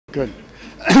Good.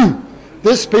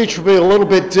 This speech will be a little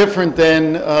bit different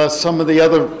than some of the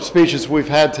other speeches we've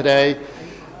had today.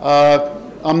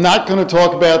 I'm not going to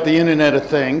talk about the Internet of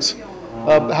Things.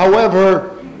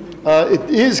 However, it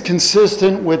is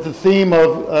consistent with the theme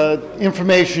of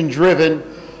information-driven.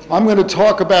 I'm going to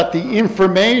talk about the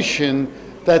information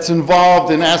that's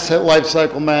involved in asset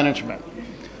lifecycle management.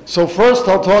 So first,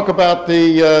 I'll talk about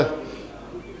the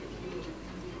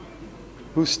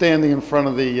who's standing in front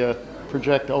of the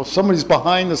projector? Oh, somebody's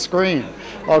behind the screen.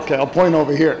 Okay, I'll point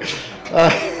over here.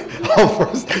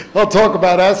 I'll talk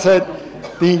about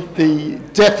the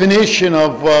definition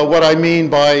of what I mean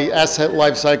by asset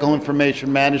lifecycle information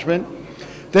management.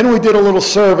 Then we did a little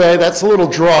survey. That's a little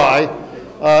dry.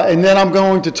 And then I'm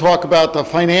going to talk about the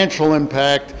financial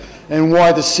impact and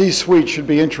why the C-suite should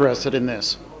be interested in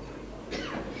this.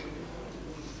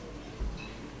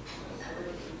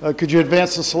 Could you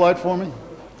advance the slide for me?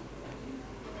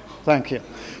 Thank you.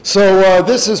 So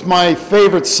this is my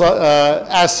favorite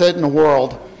asset in the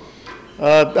world.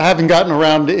 I haven't gotten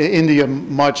around to India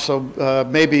much, so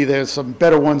maybe there's some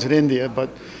better ones in India, but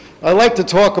I like to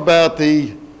talk about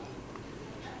the,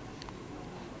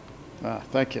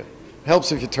 thank you.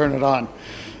 Helps if you turn it on.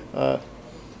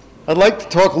 I'd like to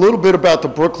talk a little bit about the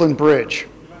Brooklyn Bridge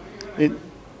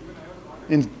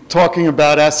in talking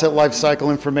about asset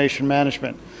lifecycle information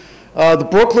management. The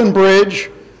Brooklyn Bridge,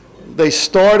 they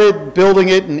started building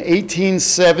it in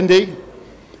 1870.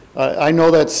 I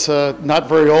know that's not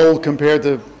very old compared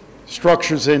to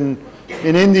structures in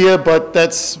India, but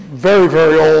that's very,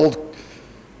 very old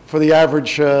for the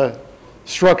average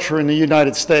structure in the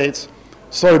United States.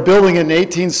 Started building it in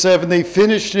 1870,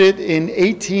 finished it in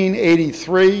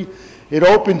 1883. It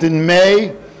opened in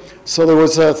May, so there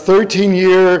was a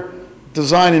 13-year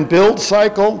design and build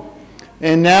cycle,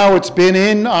 and now it's been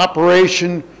in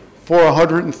operation for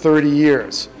 130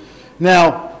 years.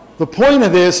 Now, the point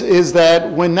of this is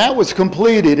that when that was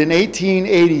completed in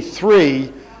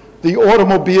 1883, the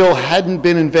automobile hadn't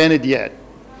been invented yet.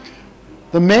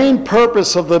 The main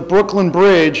purpose of the Brooklyn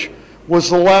Bridge was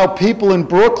to allow people in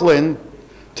Brooklyn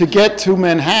to get to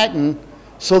Manhattan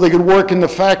so they could work in the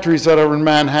factories that are in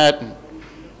Manhattan.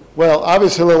 Well,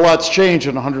 obviously a lot's changed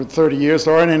in 130 years.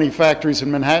 There aren't any factories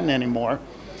in Manhattan anymore.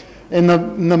 And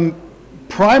the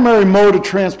primary mode of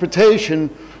transportation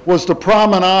was the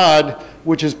promenade,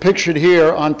 which is pictured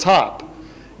here on top.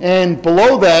 And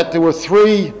below that, there were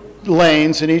 3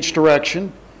 lanes in each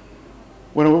direction.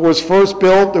 When it was first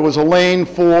built, there was a lane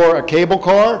for a cable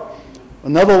car,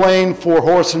 another lane for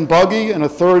horse and buggy, and a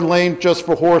 3rd lane just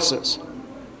for horses.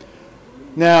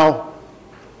 Now,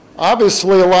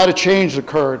 obviously, a lot of change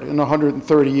occurred in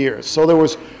 130 years. So there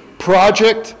was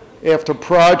project after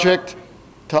project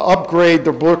to upgrade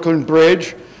the Brooklyn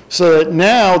Bridge so that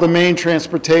now the main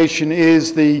transportation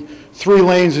is the 3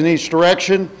 lanes in each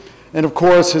direction, and of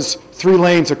course, is 3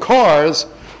 lanes of cars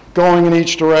going in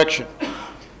each direction.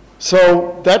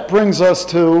 So that brings us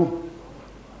to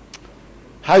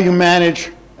how you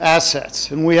manage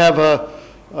assets. And we have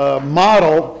a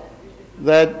model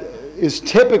that is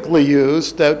typically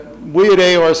used that we at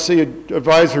ARC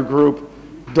Advisor Group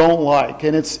don't like.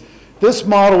 And this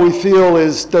model we feel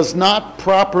does not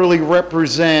properly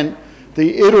represent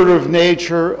the iterative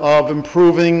nature of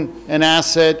improving an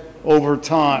asset over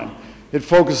time. It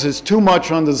focuses too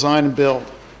much on design and build.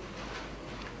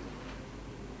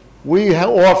 We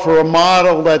offer a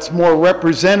model that's more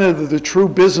representative of the true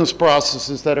business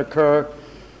processes that occur,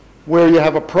 where you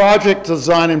have a project,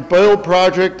 design and build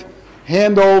project,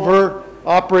 handover,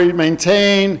 operate,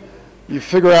 maintain, you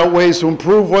figure out ways to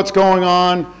improve what's going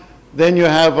on, then you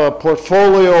have a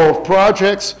portfolio of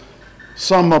projects,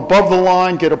 some above the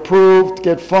line get approved,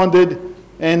 get funded,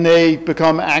 and they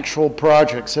become actual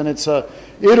projects. And it's an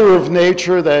iterative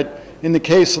nature that, in the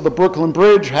case of the Brooklyn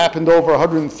Bridge, happened over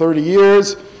 130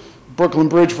 years. Brooklyn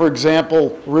Bridge, for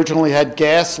example, originally had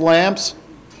gas lamps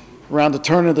around the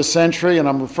turn of the century, and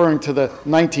I'm referring to the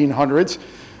 1900s.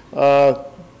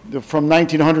 From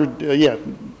 1900,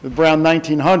 around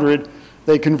 1900,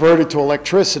 they converted to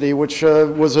electricity, which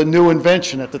was a new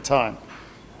invention at the time.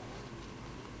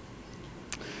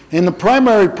 And the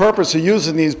primary purpose of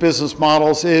using these business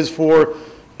models is for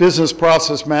business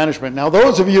process management. Now,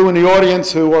 those of you in the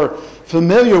audience who are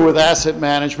familiar with asset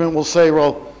management will say,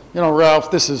 well, you know, Ralph,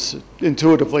 this is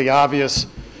intuitively obvious.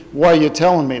 Why are you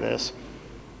telling me this?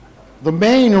 The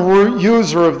main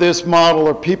user of this model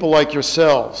are people like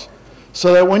yourselves,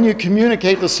 so that when you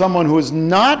communicate to someone who is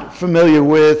not familiar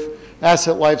with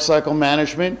asset lifecycle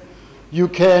management, you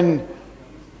can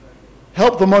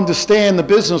help them understand the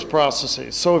business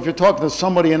processes. So if you're talking to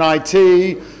somebody in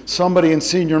IT, somebody in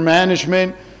senior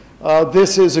management,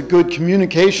 this is a good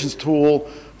communications tool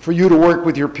for you to work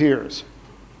with your peers.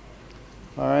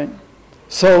 All right.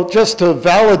 So just to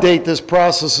validate this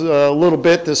process a little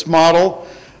bit, this model,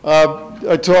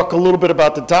 I talk a little bit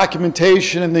about the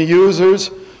documentation and the users.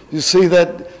 You see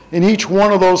that in each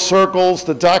one of those circles,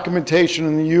 the documentation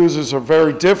and the users are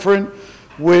very different,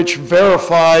 which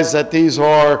verifies that these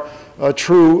are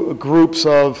true groups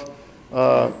of,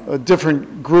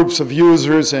 different groups of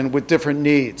users and with different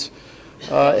needs.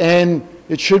 And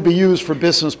it should be used for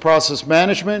business process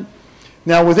management.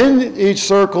 Now within each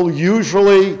circle,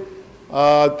 usually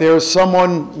there's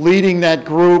someone leading that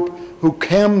group who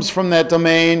comes from that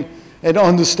domain and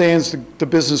understands the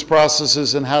business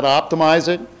processes and how to optimize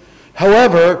it.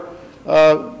 However,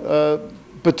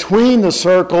 between the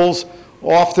circles,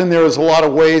 often there is a lot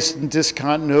of waste and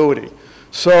discontinuity.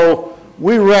 So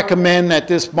we recommend that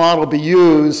this model be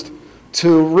used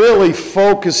to really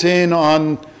focus in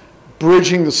on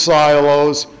bridging the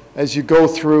silos as you go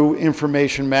through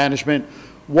information management.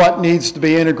 What needs to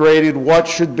be integrated, what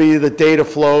should be the data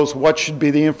flows, what should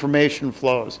be the information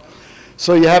flows.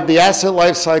 So you have the asset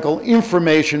lifecycle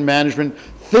information management.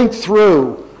 Think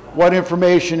through what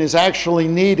information is actually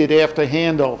needed after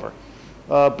handover,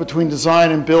 between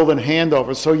design and build and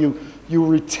handover. So you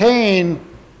retain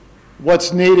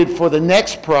what's needed for the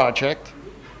next project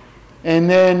and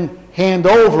then hand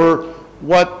over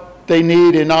what they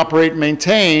need in operate and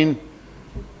maintain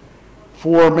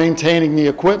for maintaining the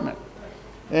equipment.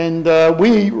 And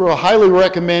we highly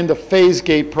recommend a phase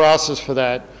gate process for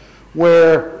that,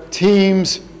 where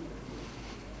teams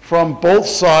from both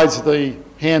sides of the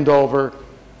handover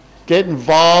get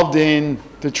involved in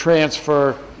the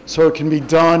transfer so it can be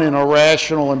done in a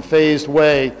rational and phased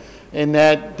way, and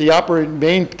that the operate and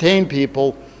maintain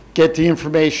people get the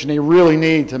information they really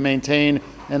need to maintain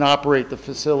and operate the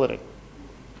facility.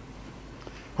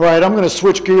 All right, I'm going to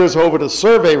switch gears over to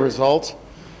survey results.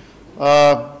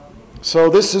 So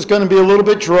this is going to be a little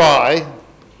bit dry.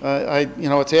 You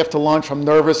know, it's after lunch. I'm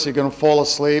nervous. You're going to fall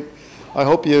asleep. I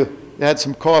hope you had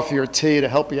some coffee or tea to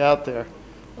help you out there.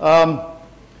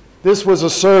 This was a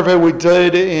survey we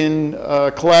did in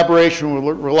collaboration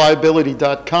with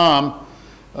reliability.com,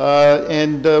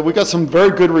 and we got some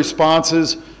very good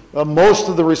responses. Most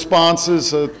of the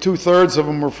responses, 2/3 of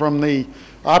them were from the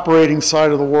operating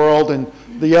side of the world, and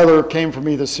the other came from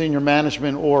either senior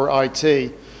management or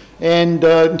IT. And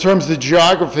in terms of the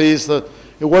geographies, it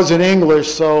was in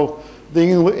English, so the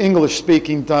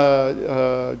English-speaking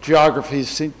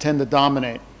geographies tend to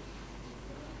dominate.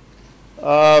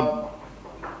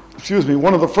 Excuse me,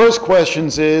 one of the first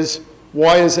questions is,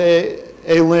 why is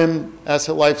ALIM,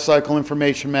 Asset Lifecycle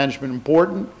Information Management,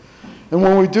 important? And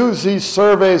when we do these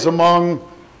surveys among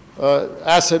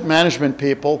asset management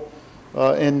people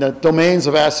in the domains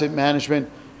of asset management,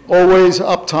 always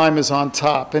uptime is on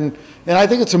top. And I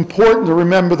think it's important to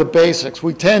remember the basics.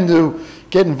 We tend to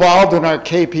get involved in our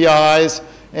KPIs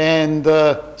and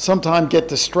sometimes get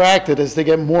distracted as they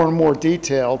get more and more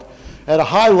detailed. At a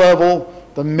high level,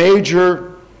 the major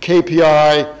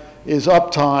KPI is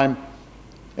uptime,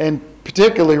 and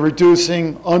particularly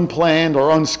reducing unplanned or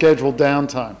unscheduled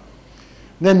downtime.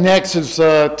 Then next is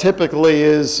typically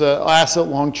asset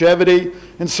longevity,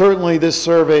 and certainly this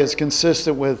survey is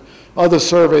consistent with other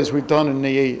surveys we've done in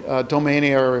the domain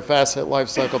area of asset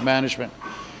lifecycle management.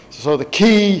 So the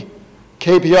key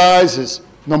KPIs is,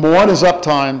 number one is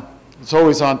uptime. It's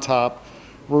always on top.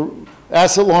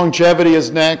 Asset longevity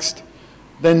is next.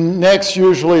 Then next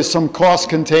usually is some cost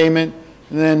containment.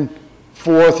 And then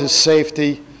fourth is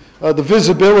safety. The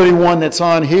visibility one that's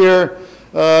on here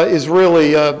is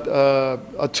really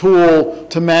a tool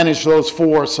to manage those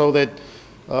four so that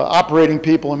operating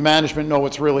people and management know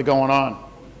what's really going on.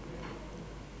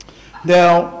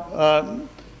 Now,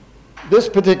 this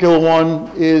particular one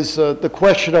is, the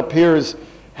question up here is,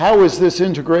 how is this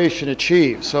integration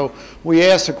achieved? So we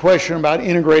asked a question about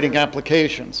integrating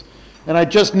applications. And I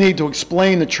just need to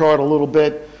explain the chart a little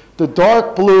bit. The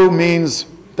dark blue means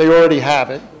they already have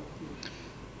it.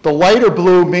 The lighter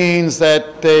blue means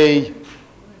that they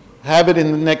have it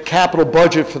in the net capital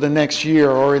budget for the next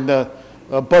year, or in the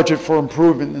budget for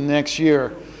improvement in the next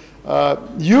year.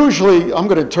 Usually, I'm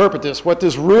going to interpret this. What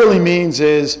this really means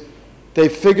is they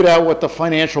figured out what the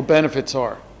financial benefits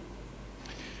are.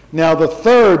 Now, the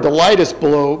third, the lightest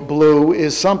blue,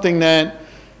 is something that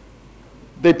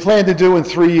they plan to do in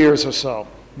 3 years or so,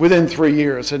 within 3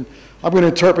 years. And I'm going to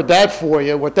interpret that for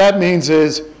you. What that means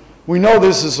is we know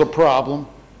this is a problem.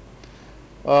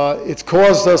 It's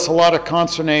caused us a lot of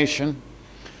consternation,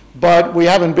 but we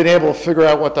haven't been able to figure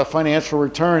out what the financial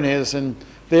return is, and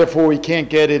therefore we can't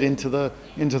get it into the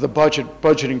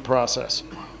budgeting process.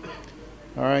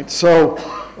 All right, so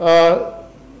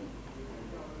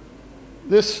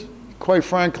this, quite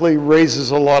frankly,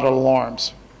 raises a lot of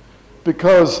alarms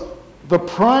because the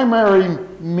primary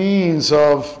means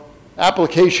of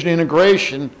application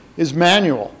integration is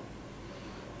manual.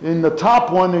 In the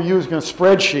top one, they're using a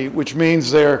spreadsheet, which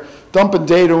means they're dumping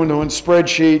data into a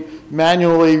spreadsheet,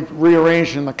 manually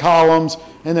rearranging the columns,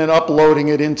 and then uploading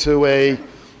it into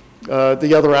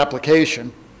the other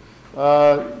application.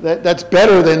 That's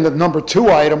better than the number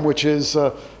 2 item, which is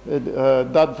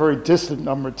not very distant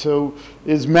number 2,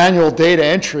 is manual data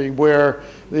entry, where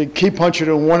you key punch it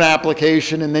in one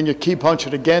application and then you key punch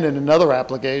it again in another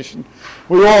application.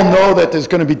 We all know that there's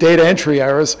going to be data entry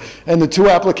errors, and the 2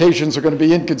 applications are going to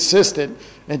be inconsistent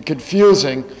and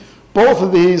confusing. Both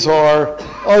of these are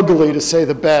ugly, to say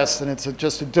the best, and it's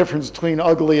just a difference between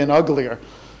ugly and uglier.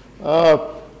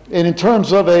 And in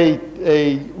terms of a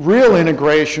real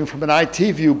integration from an IT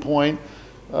viewpoint,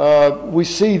 we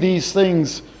see these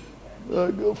things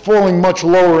falling much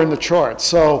lower in the chart.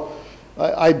 So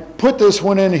I put this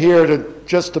one in here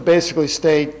just to basically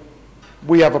state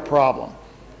we have a problem.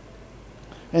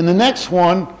 And the next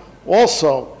one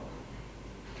also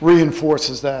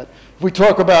reinforces that. If we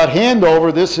talk about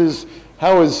handover, this is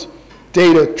how is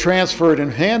data transferred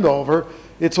in handover.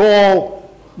 It's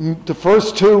all, the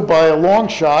first 2 by a long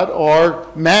shot are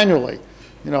manually.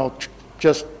 You know,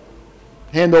 just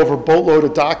hand over a boatload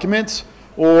of documents,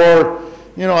 or,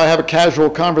 you know, I have a casual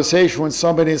conversation with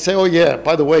somebody and say, oh yeah,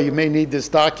 by the way, you may need this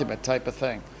document type of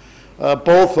thing.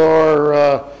 Both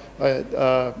are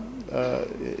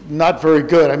not very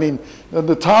good. I mean,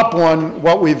 the top one,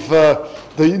 what we've,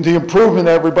 the improvement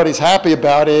everybody's happy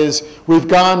about is we've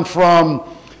gone from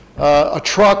a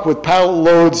truck with pallet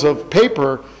loads of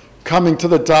paper coming to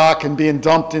the dock and being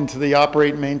dumped into the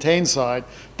operate and maintain side,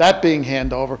 that being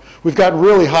handover. We've gotten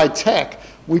really high tech.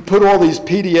 We put all these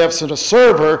PDFs in a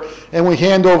server and we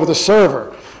hand over the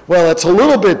server. Well, it's a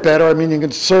little bit better. I mean, you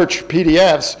can search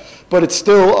PDFs, but it's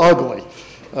still ugly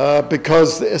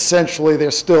because essentially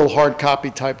there's still hard copy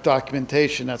type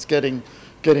documentation that's getting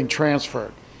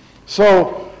transferred.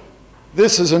 So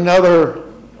this is another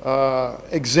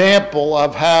example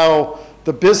of how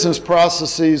the business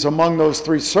processes among those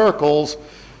 3 circles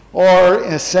are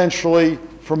essentially,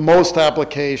 for most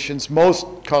applications, most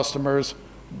customers,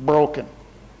 broken.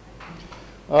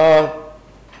 And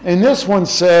this one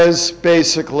says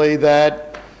basically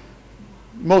that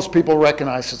most people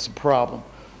recognize it's a problem.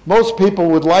 Most people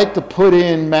would like to put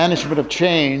in management of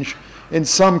change in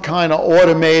some kind of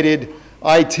automated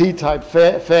IT type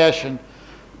fashion.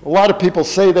 A lot of people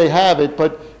say they have it,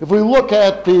 but if we look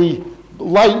at the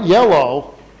light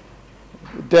yellow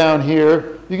down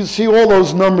here, you can see all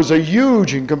those numbers are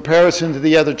huge in comparison to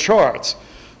the other charts.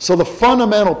 So the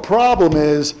fundamental problem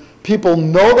is people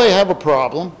know they have a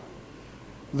problem.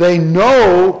 They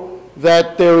know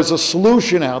that there is a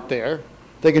solution out there.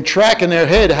 They can track in their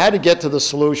head how to get to the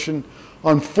solution.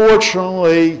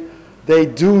 Unfortunately, they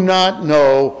do not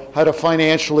know how to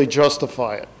financially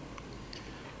justify it.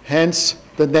 Hence,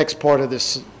 the next part of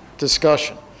this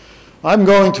discussion. I'm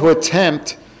going to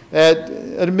attempt at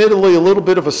admittedly a little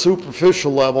bit of a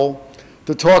superficial level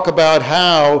to talk about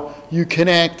how you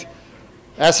connect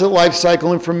asset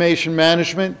lifecycle information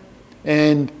management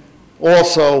and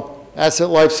also asset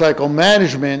lifecycle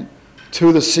management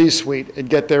to the C-suite and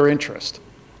get their interest.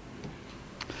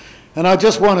 And I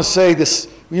just want to say this,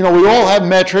 you know, we all have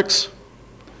metrics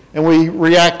and we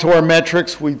react to our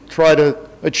metrics. We try to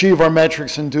achieve our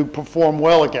metrics and do perform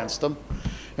well against them.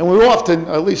 And we often,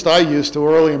 at least I used to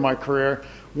early in my career,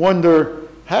 wonder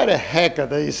how the heck are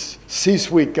these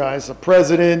C-suite guys, the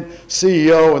president,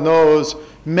 CEO, and those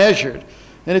measured?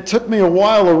 And it took me a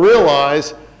while to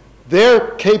realize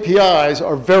their KPIs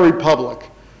are very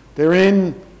public. They're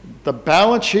in the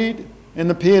balance sheet and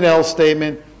the P&L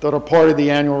statement that are part of the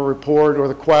annual report or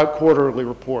the quarterly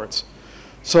reports.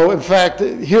 So in fact,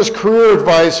 here's career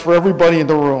advice for everybody in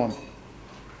the room.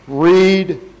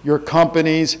 Read your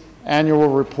company's annual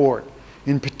report.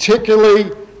 In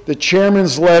particularly the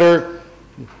chairman's letter.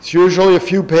 It's usually a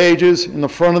few pages in the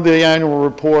front of the annual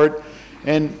report,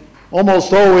 and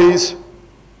almost always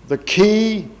the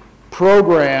key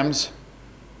programs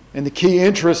and the key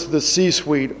interests of the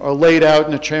C-suite are laid out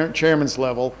in the chairman's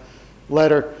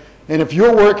letter. And if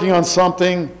you're working on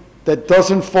something that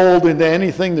doesn't fold into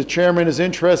anything the chairman is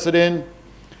interested in,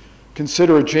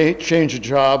 consider a change of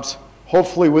jobs,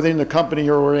 hopefully within the company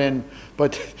you're in,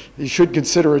 but you should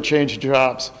consider a change of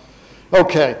jobs.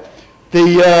 Okay,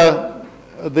 the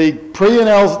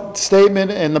P&L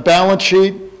statement and the balance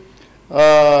sheet,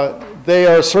 they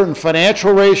are certain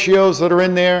financial ratios that are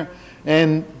in there,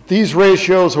 and these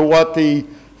ratios are what the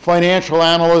financial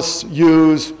analysts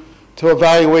use to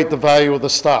evaluate the value of the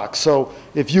stock. So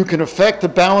if you can affect the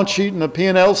balance sheet and the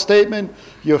P&L statement,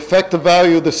 you affect the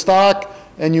value of the stock,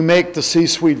 and you make the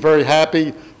C-suite very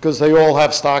happy because they all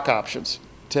have stock options,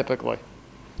 typically,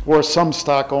 or some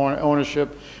stock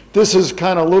ownership. This is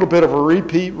kind of a little bit of a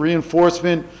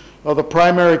reinforcement of the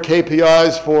primary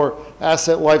KPIs for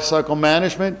asset lifecycle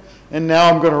management, and now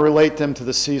I'm going to relate them to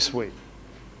the C-suite.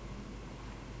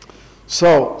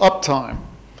 So, uptime.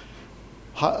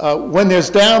 When there's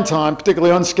downtime,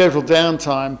 particularly unscheduled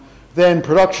downtime, then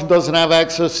production doesn't have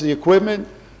access to the equipment.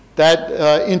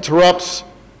 That interrupts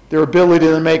their ability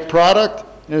to make product,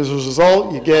 and as a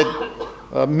result, you get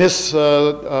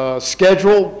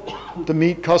schedule to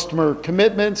meet customer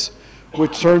commitments,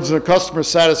 which turns into a customer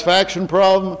satisfaction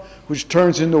problem, which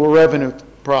turns into a revenue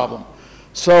problem.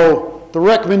 So the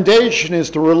recommendation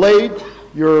is to relate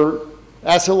your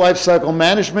asset lifecycle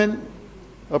management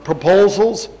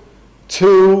proposals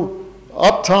to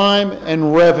uptime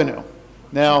and revenue.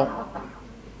 Now,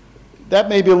 that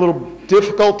may be a little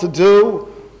difficult to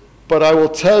do, but I will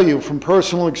tell you from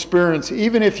personal experience,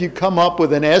 even if you come up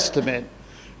with an estimate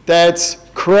that's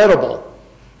credible,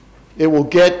 it will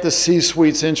get the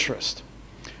C-suite's interest.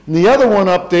 And the other one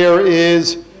up there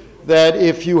is that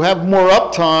if you have more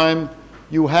uptime,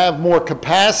 you have more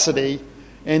capacity,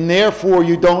 and therefore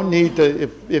you don't need to,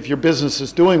 if your business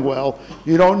is doing well,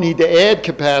 you don't need to add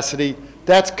capacity.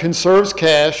 That conserves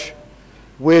cash,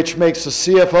 which makes the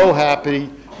CFO happy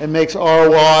and makes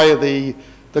ROI of the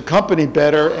company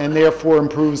better, and therefore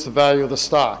improves the value of the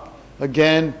stock.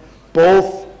 Again,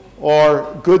 both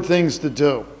are good things to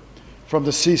do from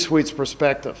the C-suite's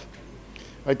perspective.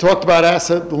 I talked about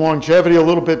asset longevity a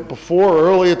little bit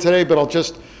earlier today, but I'll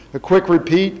just a quick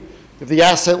repeat. If the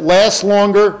asset lasts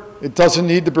longer, it doesn't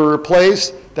need to be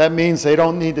replaced. That means they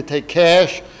don't need to take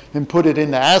cash and put it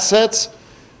into assets.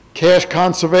 Cash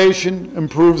conservation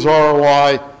improves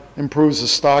ROI, improves the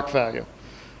stock value.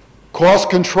 Cost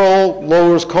control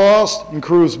lowers cost,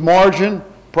 improves margin,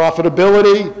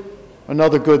 profitability,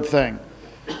 another good thing.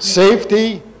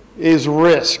 Safety is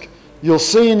risk. You'll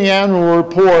see in the annual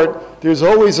report, there's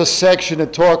always a section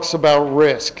that talks about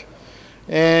risk.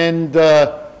 And,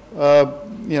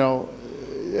 you know,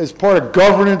 as part of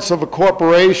governance of a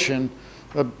corporation,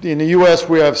 in the U.S.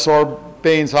 we have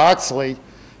Sarbanes-Oxley,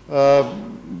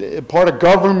 part of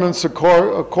governance of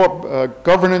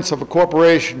a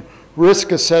corporation,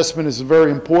 risk assessment is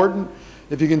very important.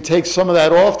 If you can take some of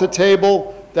that off the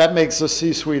table, that makes the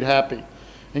C-suite happy.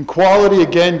 And quality,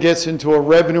 again, gets into a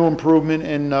revenue improvement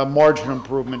and margin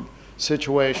improvement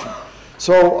situation.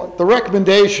 So the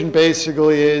recommendation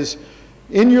basically is,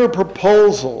 in your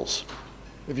proposals,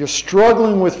 if you're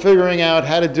struggling with figuring out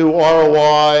how to do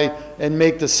ROI and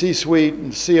make the C-suite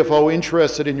and CFO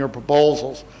interested in your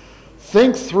proposals,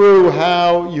 think through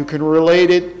how you can relate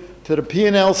it to the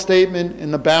P&L statement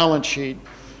and the balance sheet.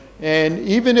 And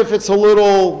even if it's a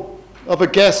little of a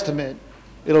guesstimate,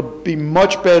 it'll be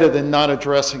much better than not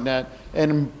addressing that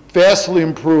and vastly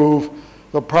improve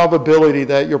the probability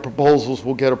that your proposals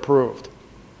will get approved.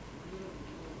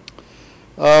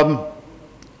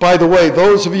 By the way,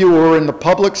 those of you who are in the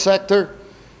public sector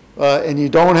and you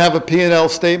don't have a P&L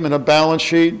statement, a balance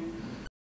sheet,